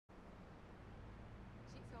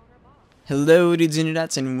Hello dudes and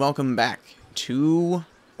dudettes, and welcome back to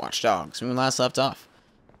Watch Dogs. When we last left off,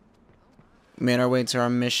 we made our way to our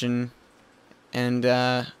mission, and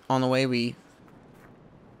on the way we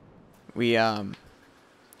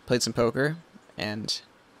played some poker and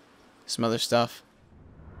some other stuff.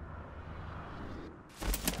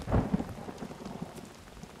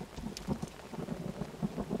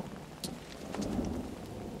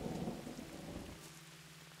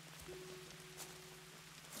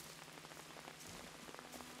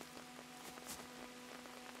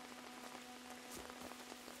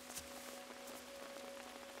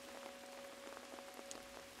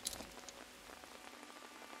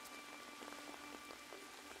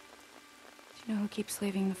 You know who keeps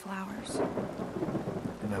leaving the flowers?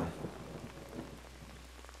 No.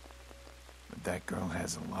 But that girl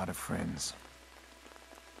has a lot of friends.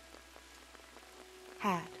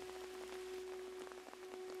 Had.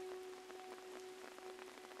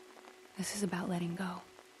 This is about letting go.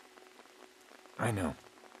 I know.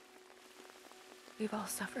 We've all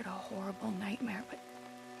suffered a horrible nightmare, but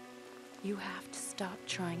you have to stop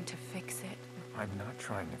trying to fix it. I'm not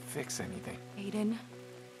trying to fix anything. Aiden,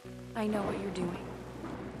 I know what you're doing.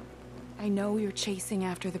 I know you're chasing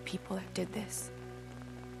after the people that did this.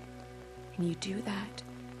 And you do that,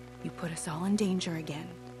 you put us all in danger again.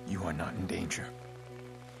 You are not in danger.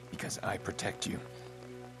 Because I protect you.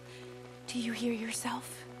 Do you hear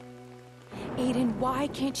yourself? Aiden, why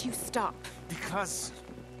can't you stop? Because...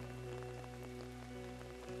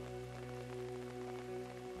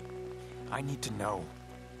 I need to know.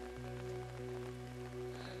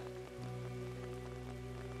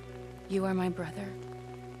 You are my brother,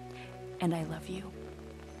 and I love you.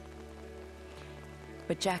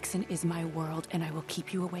 But Jackson is my world, and I will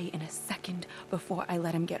keep you away in a second before I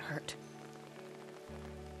let him get hurt.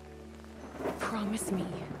 Promise me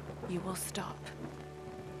you will stop.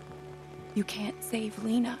 You can't save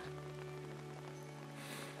Lena.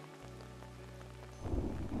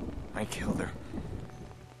 I killed her.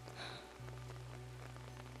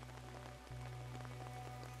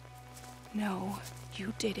 No,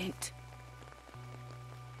 you didn't.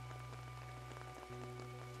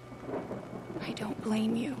 I don't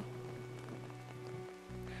blame you.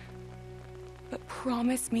 But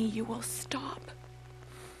promise me you will stop.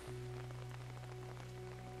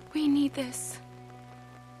 We need this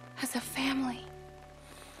as a family.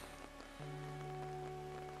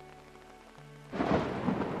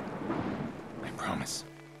 I promise.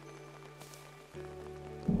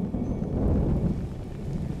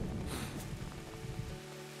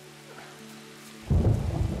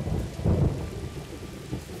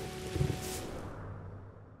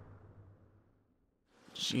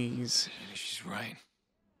 Jeez. Maybe she's right.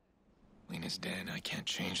 Lena's dead. I can't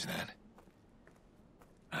change that.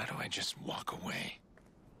 How do I just walk away?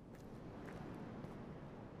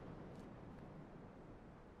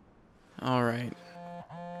 Alright.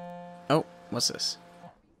 Oh, what's this?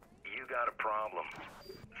 You got a problem.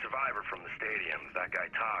 Survivor from the stadium. If that guy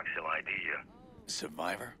talks, he'll ID you.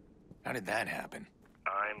 Survivor? How did that happen?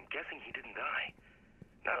 I'm guessing he didn't die.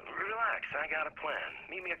 Now, relax. I got a plan.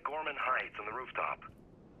 Meet me at Gorman Heights on the rooftop.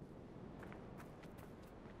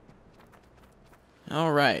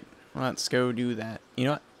 Alright, let's go do that. You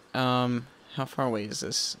know what? How far away is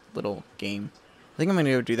this little game? I think I'm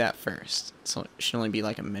gonna go do that first. So it should only be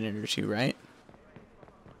like a minute or two, right?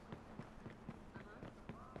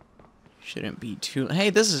 Shouldn't be too... Hey,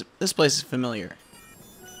 this place is familiar.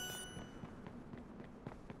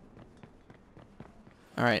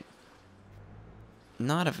 Alright.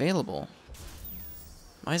 Not available.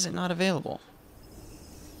 Why is it not available?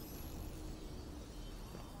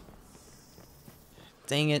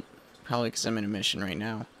 Dang it. Probably because I'm in a mission right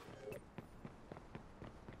now.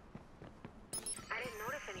 I didn't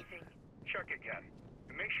notice anything. Check again.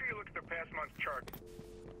 And make sure you look at the past month's chart.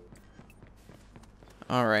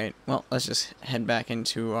 Alright, well, let's just head back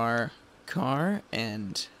into our car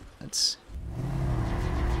and let's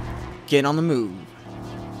get on the move.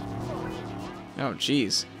 Oh,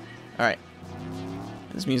 jeez. Alright.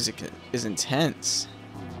 This music is intense.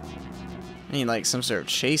 I need, like, some sort of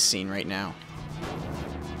chase scene right now.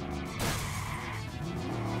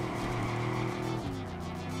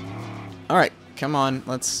 Alright, come on,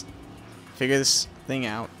 let's figure this thing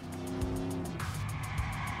out.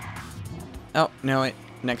 Oh, no, wait.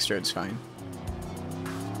 Next road's fine.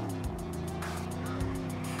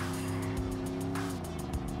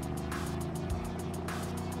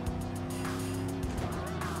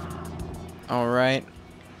 Alright.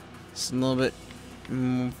 Just a little bit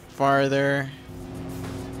farther.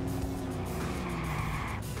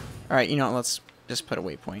 Alright, you know what, let's just put a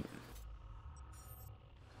waypoint.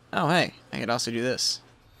 Oh, hey, I could also do this.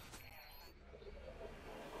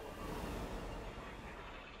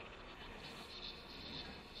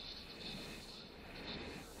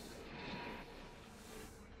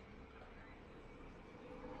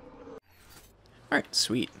 Alright,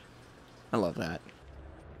 sweet. I love that.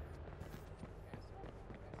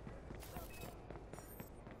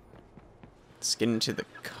 Let's get into the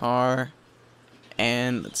car,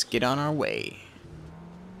 and let's get on our way.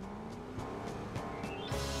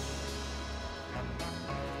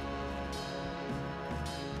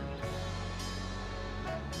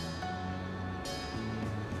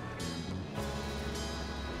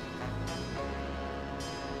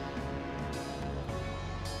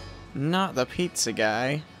 Not the pizza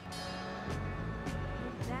guy.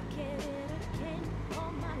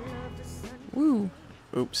 Woo.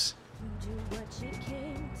 Oops.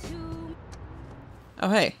 Oh,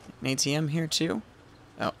 hey. An ATM here, too?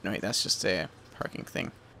 Oh, no, wait, that's just a parking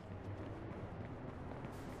thing.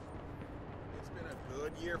 It's been a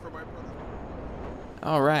good year for my brother.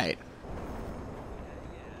 Alright.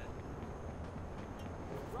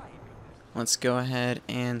 Let's go ahead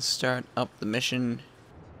and start up the mission.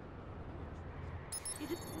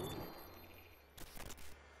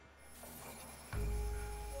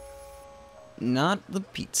 Not the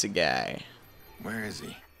pizza guy. Where is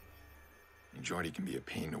he? Jordy can be a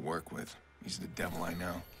pain to work with. He's the devil I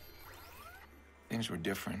know. Things were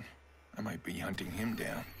different. I might be hunting him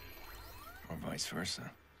down. Or vice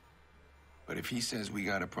versa. But if he says we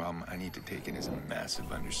got a problem, I need to take it as a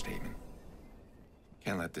massive understatement.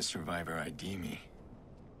 Can't let this survivor ID me.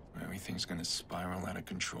 Or everything's gonna spiral out of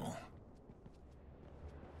control.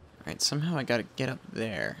 Alright, somehow I gotta get up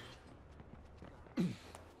there.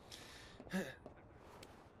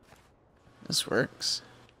 This works.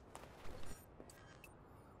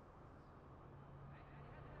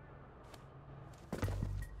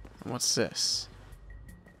 And what's this?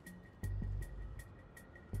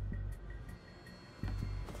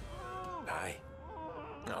 Hi.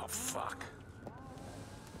 Oh, fuck.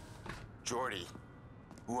 Jordy,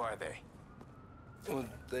 who are they? Well,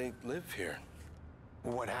 they live here.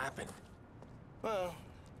 What happened? Well,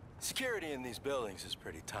 security in these buildings is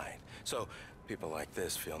pretty tight. So people like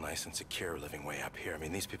this feel nice and secure living way up here. I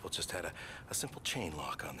mean, these people just had a simple chain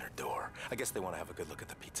lock on their door. I guess they want to have a good look at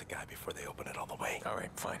the pizza guy before they open it all the way. All right,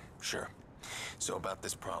 fine, sure. So about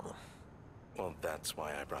this problem. Well, that's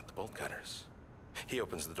why I brought the bolt cutters. He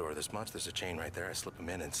opens the door this much, there's a chain right there. I slip him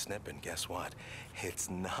in and snip, and guess what? It's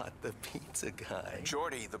not the pizza guy.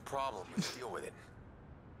 Jordy, the problem. Let's deal with it.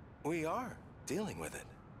 We are dealing with it.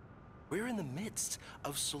 We're in the midst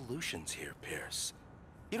of solutions here, Pierce.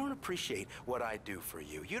 You don't appreciate what I do for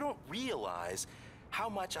you. You don't realize how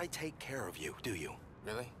much I take care of you, do you?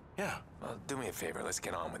 Really? Yeah. Well, do me a favor. Let's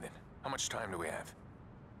get on with it. How much time do we have?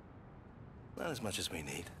 Not as much as we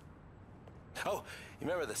need. Oh, you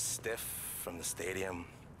remember the stiff from the stadium?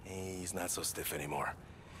 He's not so stiff anymore.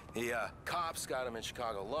 The cops got him in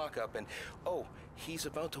Chicago lockup, and oh, he's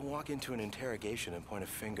about to walk into an interrogation and point a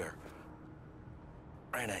finger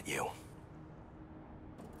right at you.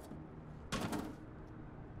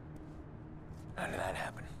 How did that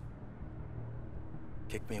happen?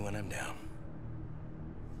 Kick me when I'm down.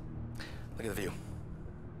 Look at the view.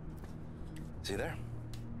 See there?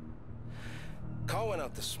 Call went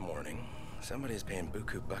out this morning. Somebody's paying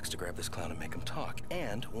buku bucks to grab this clown and make him talk.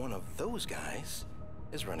 And one of those guys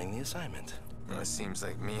is running the assignment. Well, it seems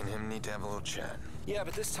like me and him need to have a little chat. Yeah,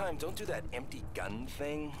 but this time, don't do that empty gun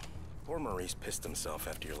thing. Poor Maurice pissed himself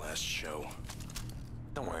after your last show.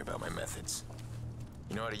 Don't worry about my methods.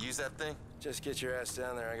 You know how to use that thing? Just get your ass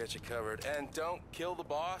down there, I got you covered. And don't kill the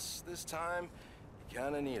boss this time. You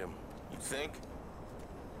kinda need him. You think?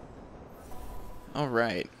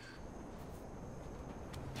 Alright.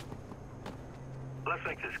 Let's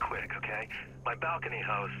make this quick, okay? My balcony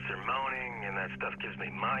hosts are moaning, and that stuff gives me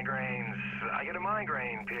migraines. I get a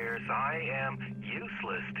migraine, Pierce. I am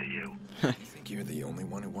useless to you. You think you're the only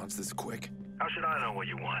one who wants this quick? How should I know what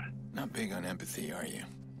you want? Not big on empathy, are you?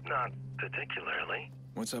 Not particularly.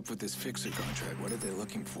 What's up with this fixer contract? What are they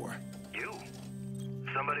looking for? You.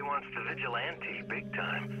 Somebody wants to vigilante, big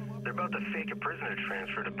time. They're about to fake a prisoner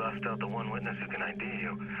transfer to bust out the one witness who can ID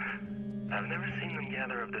you. I've never seen them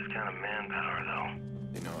gather up this kind of manpower, though.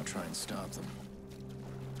 You know, I'll try and stop them.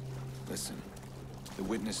 Listen, the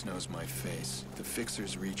witness knows my face. If the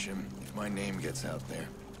fixers reach him, if my name gets out there,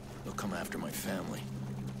 they'll come after my family.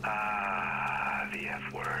 Ah, the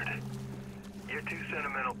F word. You're too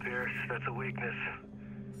sentimental, Pierce. That's a weakness.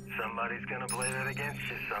 Somebody's gonna play that against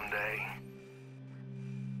you someday.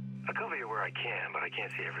 I'll cover you where I can, but I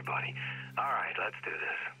can't see everybody. All right, let's do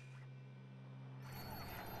this.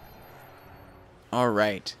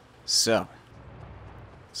 Alright, so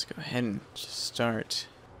let's go ahead and just start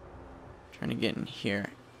trying to get in here.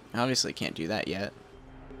 Obviously can't do that yet.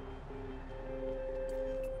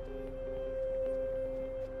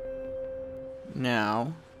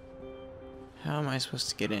 Now, how am I supposed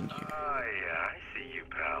to get in here? Oh, yeah, I see you,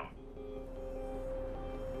 pal.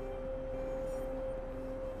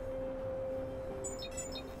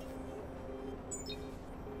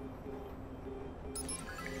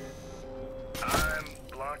 I'm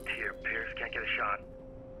blocked here, Pierce. Can't get a shot.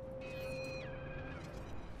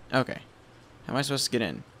 Okay, how am I supposed to get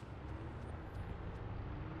in?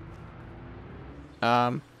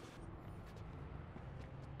 I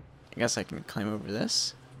guess I can climb over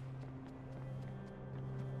this.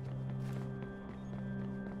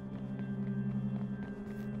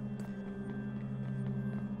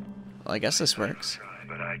 Well, I guess this works.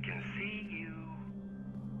 But I can see you.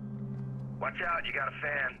 Watch out, you got a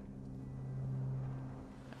fan.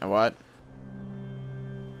 A what?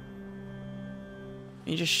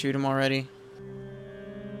 Can you just shoot him already?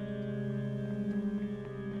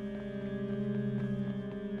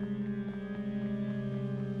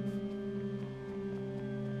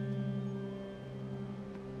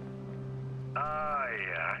 Ah,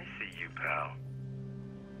 yeah, I see you, pal.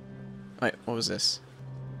 Wait, what was this?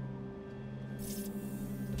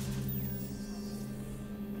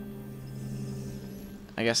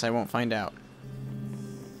 I guess I won't find out.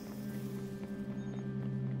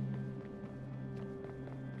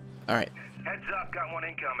 Alright. Heads up, got one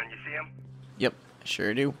incoming. You see him? Yep, I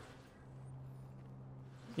sure do.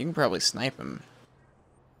 You can probably snipe him.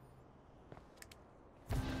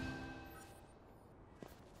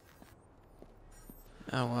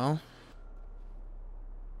 Oh well.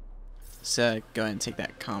 Let's go ahead and take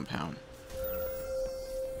that compound.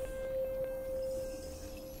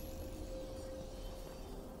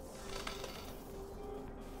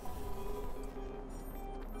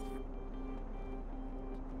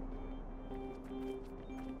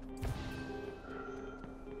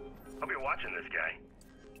 I'll be watching this guy.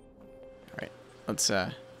 Alright, let's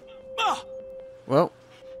Whoa.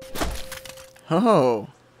 Oh.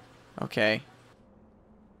 Okay.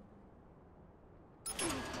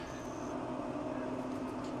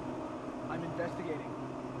 I'm investigating.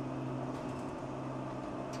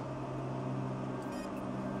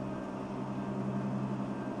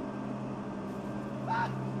 Ah!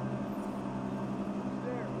 Who's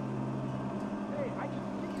there? Hey, I can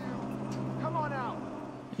see you. Come on out.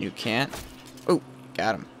 You can't. Oh,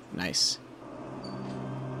 got him. Nice.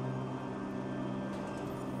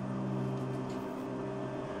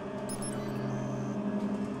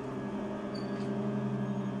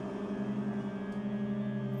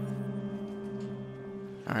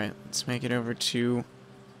 Alright, let's make it over to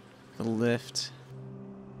the lift.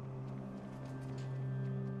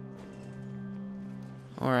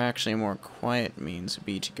 Or actually a more quiet means would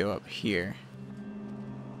be to go up here.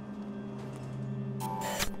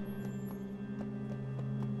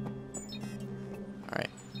 Alright.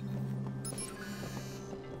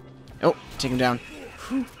 Oh, take him down.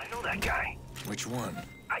 I know that guy. Which one?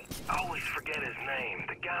 I always forget his name.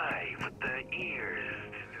 The guy with the ears.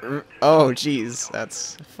 Oh, jeez,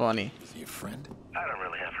 that's funny. Is he a friend? I don't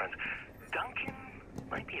really have friends. Duncan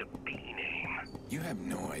might be a B name. You have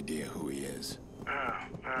no idea who he is. Oh,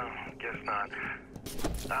 guess not.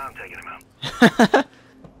 I'm taking him out.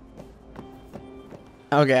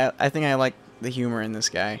 Okay, I think I like the humor in this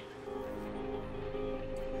guy.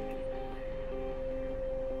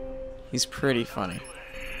 He's pretty funny.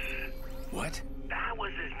 What? That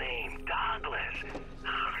was his name, Douglas.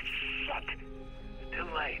 Oh, shit. Too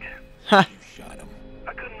late. Ha! You shot him.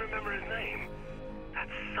 I couldn't remember his name. That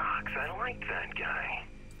sucks. I liked that guy.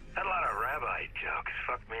 Had a lot of rabbi jokes.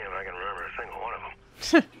 Fuck me if I can remember a single one of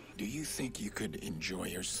them. Do you think you could enjoy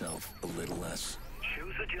yourself a little less?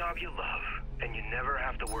 Choose a job you love, and you never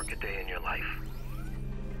have to work a day in your life.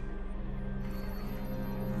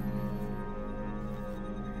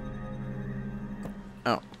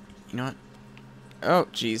 Oh, you know what? Oh,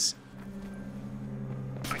 jeez.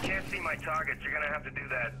 If I can't see my targets, you're gonna have to do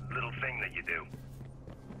that little thing that you do.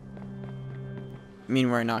 You mean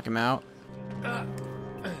where I knock him out?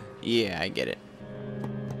 Yeah, I get it.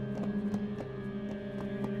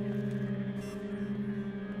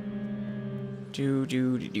 Do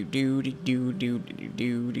do do do do do do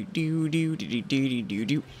do do do do do do do do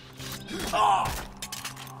do.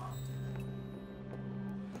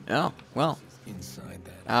 Oh, well. Inside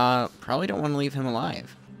that. Probably don't want to leave him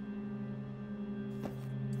alive.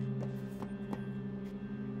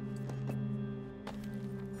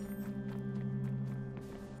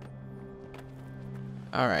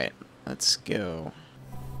 Alright, Let's go.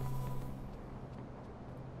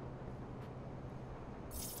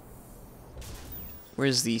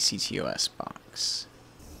 Where's the CTOS box?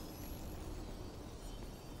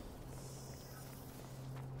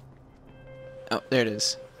 Oh, there it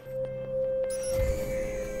is.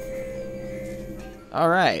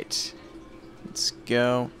 Alright. Let's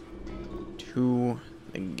go to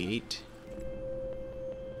the gate.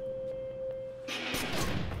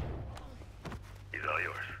 He's all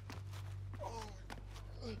yours.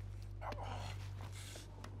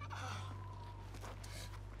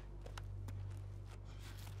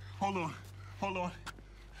 Hold on. Hold on.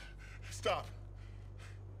 Stop.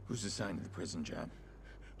 Who's assigned to the prison job?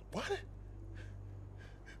 What?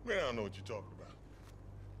 Man, I don't know what you're talking about.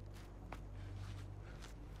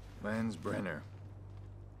 Lance Brenner.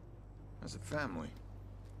 As a family.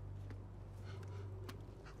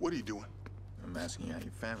 What are you doing? I'm asking how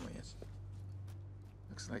your family is.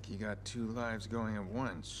 Looks like you got two lives going at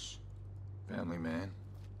once, family man.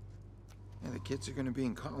 Yeah, the kids are gonna be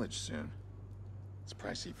in college soon. It's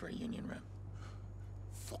pricey for a union rep.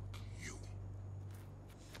 Fuck you.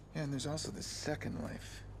 Yeah, and there's also the second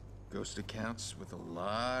life. Ghost accounts with a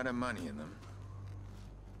lot of money in them.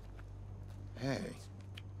 Hey.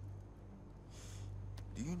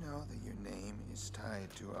 Do you know that your name is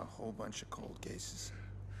tied to a whole bunch of cold cases?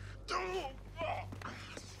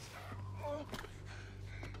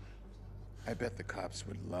 I bet the cops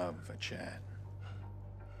would love a chat.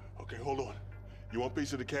 Okay, hold on. You want a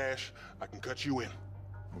piece of the cash? I can cut you in.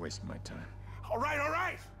 I'm wasting my time. All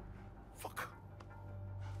right. Fuck.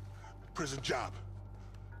 Prison job.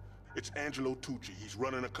 It's Angelo Tucci. He's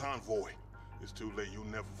running a convoy. It's too late. You'll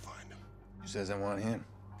never find him. Who says I want him?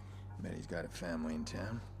 Bet he's got a family in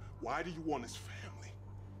town. Why do you want his family?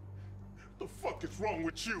 The fuck is wrong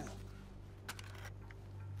with you?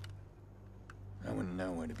 I wouldn't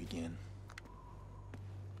know where to begin.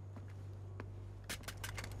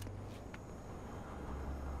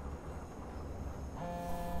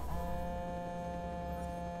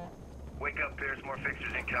 Wake up, Pierce. More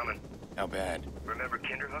fixtures incoming. How bad? Remember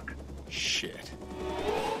Kinderhook? Shit.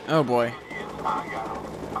 Oh boy.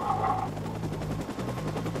 I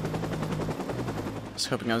was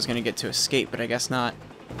hoping I was gonna get to escape, but I guess not.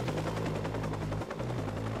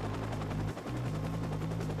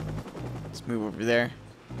 Let's move over there.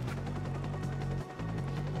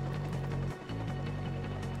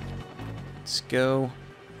 Let's go.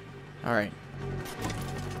 Alright.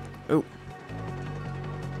 Oh.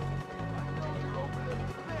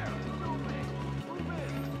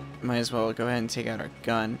 Might as well go ahead and take out our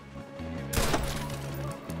gun.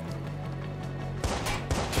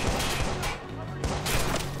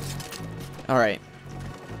 Alright.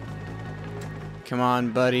 Come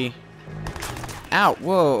on, buddy. Ow!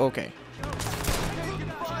 Whoa, okay.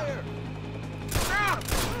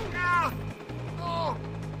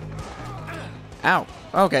 Ow!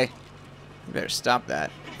 Okay. We better stop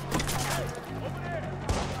that.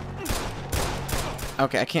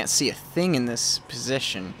 Okay, I can't see a thing in this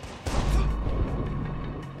position.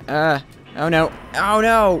 Oh no. Oh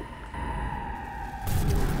no!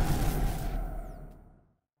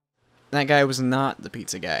 That guy was not the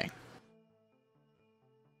pizza guy.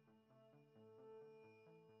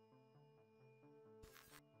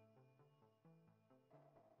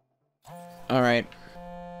 Alright.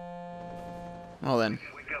 Well then.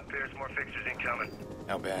 Wake up, Pierce. More fixtures incoming.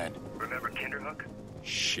 How bad? Remember Kinderhook?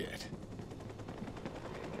 Shit.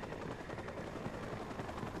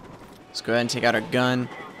 Let's go ahead and take out our gun.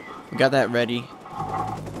 We got that ready.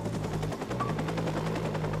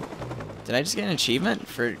 Did I just get an achievement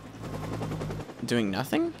for doing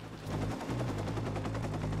nothing?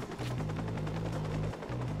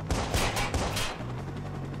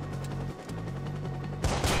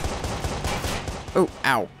 Oh,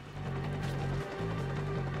 ow.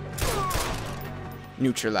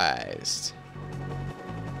 Neutralized.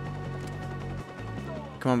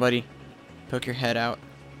 Come on, buddy. Poke your head out.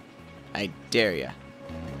 I dare ya.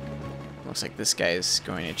 Looks like this guy is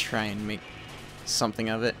going to try and make something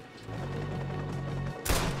of it.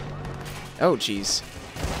 Oh, jeez.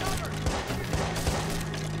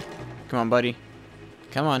 Come on, buddy.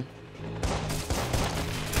 Come on.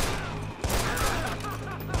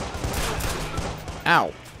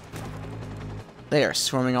 Ow. They are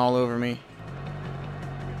swarming all over me.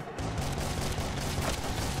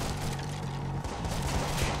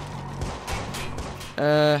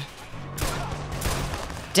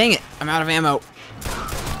 Dang it! I'm out of ammo.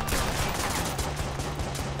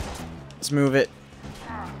 Let's move it.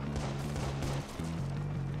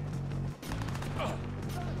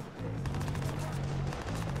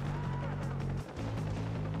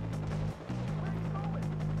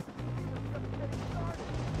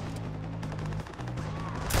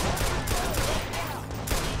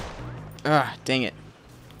 Ah, dang it.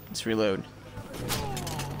 Let's reload.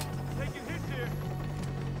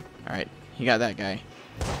 Alright, he got that guy.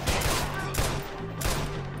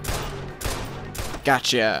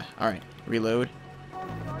 Gotcha! Alright, reload.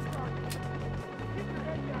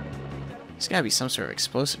 There's gotta be some sort of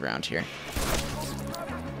explosive around here.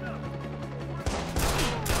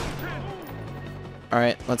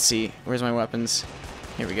 Alright, let's see. Where's my weapons?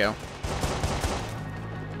 Here we go.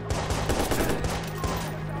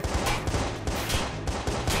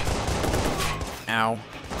 Ow.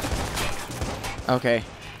 Okay.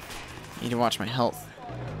 Need to watch my health.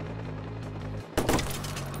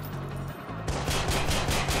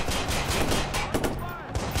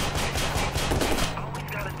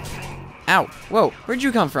 Ow! Whoa! Where'd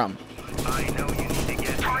you come from? I know you need to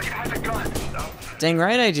get... Target has a gun! Dang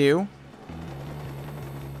right I do.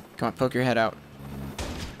 Come on, poke your head out.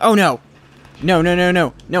 Oh no! No, no, no,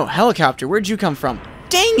 no. No, helicopter, where'd you come from?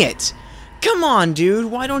 Dang it! Come on, dude!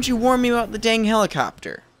 Why don't you warn me about the dang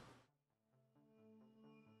helicopter?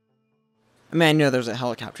 I mean, I know there's a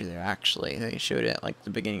helicopter there, actually. They showed it at, like, the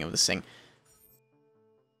beginning of this thing.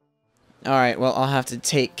 Alright, well, I'll have to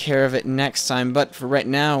take care of it next time, but for right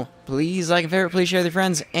now, please like and favorite, please share with your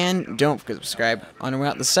friends, and don't forget to subscribe. On and we're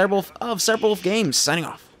out, the Cyberwolf of Cyberwolf Games, signing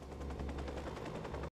off.